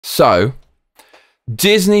So,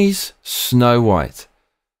 Disney's Snow White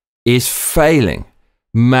is failing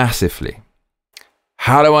massively.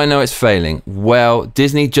 How do I know it's failing? Well,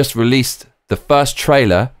 Disney just released the first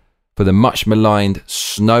trailer for the much maligned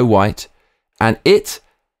Snow White, and it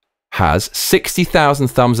has 60,000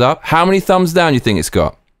 thumbs up. How many thumbs down do you think it's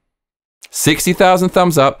got? 60,000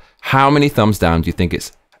 thumbs up. How many thumbs down do you think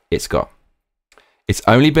it's got? It's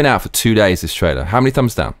only been out for 2 days, this trailer. How many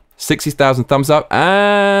thumbs down? 60,000 thumbs up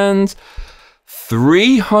and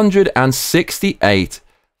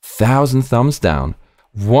 368,000 thumbs down,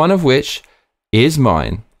 one of which is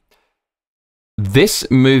mine. This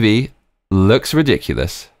movie looks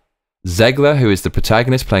ridiculous. Zegler, who is the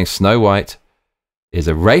protagonist playing Snow White, is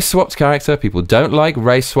a race-swapped character. People don't like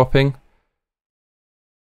race swapping.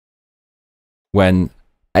 When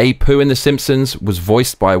Apu in The Simpsons was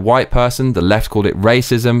voiced by a white person, the left called it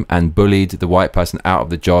racism and bullied the white person out of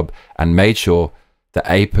the job and made sure that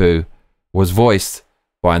Apu was voiced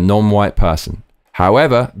by a non-white person.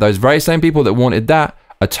 However, those very same people that wanted that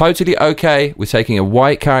are totally okay with taking a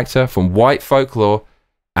white character from white folklore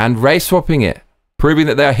and race swapping it, proving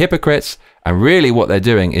that they are hypocrites, and really what they're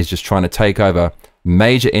doing is just trying to take over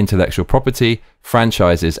major intellectual property,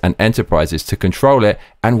 franchises and enterprises to control it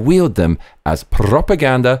and wield them as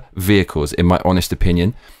propaganda vehicles, in my honest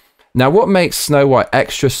opinion. Now, what makes Snow White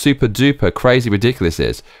extra super duper crazy ridiculous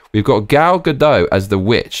is we've got Gal Gadot as the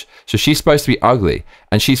witch. So she's supposed to be ugly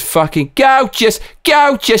and she's fucking gorgeous,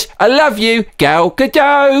 gorgeous. I love you, Gal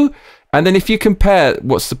Gadot. And then if you compare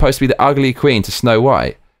what's supposed to be the ugly queen to Snow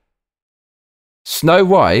White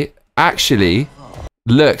actually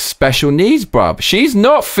looks special needs, bruv. She's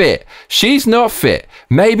not fit. She's not fit.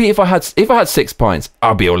 Maybe if I had 6 pints,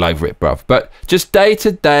 I'll be all over it, bruv. But just day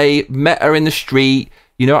to day, met her in the street.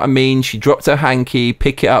 You know what I mean? She dropped her hanky,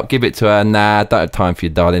 pick it up, give it to her. Nah, don't have time for you,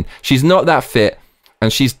 darling. She's not that fit,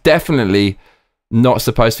 and she's definitely not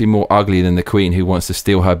supposed to be more ugly than the queen who wants to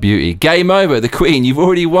steal her beauty. Game over, the queen. You've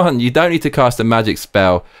already won. You don't need to cast a magic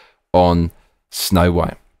spell on Snow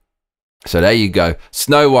White. So there you go.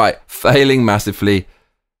 Snow White failing massively.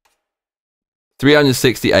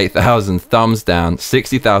 368,000 thumbs down,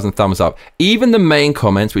 60,000 thumbs up. Even the main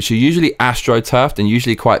comments, which are usually astroturfed and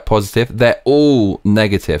usually quite positive, they're all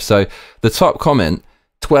negative. So the top comment,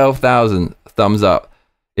 12,000 thumbs up,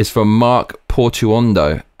 is from Mark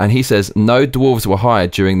Portuondo, and he says no dwarves were hired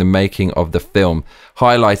during the making of the film,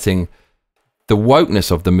 highlighting the wokeness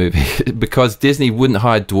of the movie because Disney wouldn't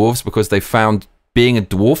hire dwarves because they found being a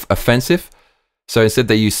dwarf offensive. So instead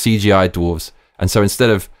they use CGI dwarves, and so instead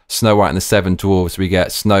of Snow White and the 7 dwarves, we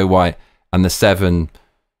get Snow White and the 7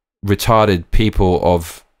 retarded people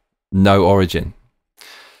of no origin.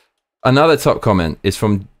 Another top comment is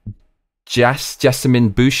from Jasmine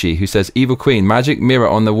Bushi, who says, Evil Queen, magic mirror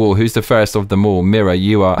on the wall. Who's the fairest of them all? Mirror,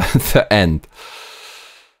 you are the end.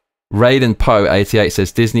 Raiden Poe 88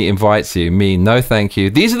 says, Disney invites you. Me, no thank you.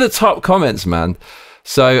 These are the top comments, man.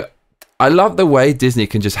 So I love the way Disney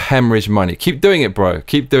can just hemorrhage money. Keep doing it, bro.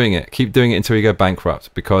 Keep doing it. Keep doing it until you go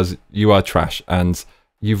bankrupt, because you are trash and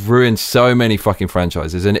you've ruined so many fucking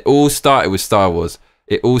franchises. And it all started with Star Wars.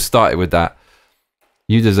 It all started with that.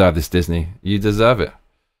 You deserve this, Disney. You deserve it.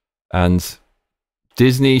 And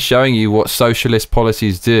Disney showing you what socialist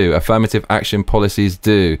policies do, affirmative action policies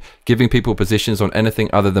do, giving people positions on anything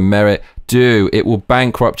other than merit do. It will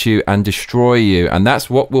bankrupt you and destroy you. And that's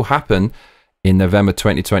what will happen in November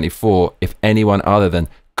 2024 if anyone other than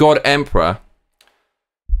God Emperor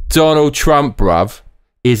Donald Trump, bruv,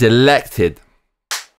 is elected.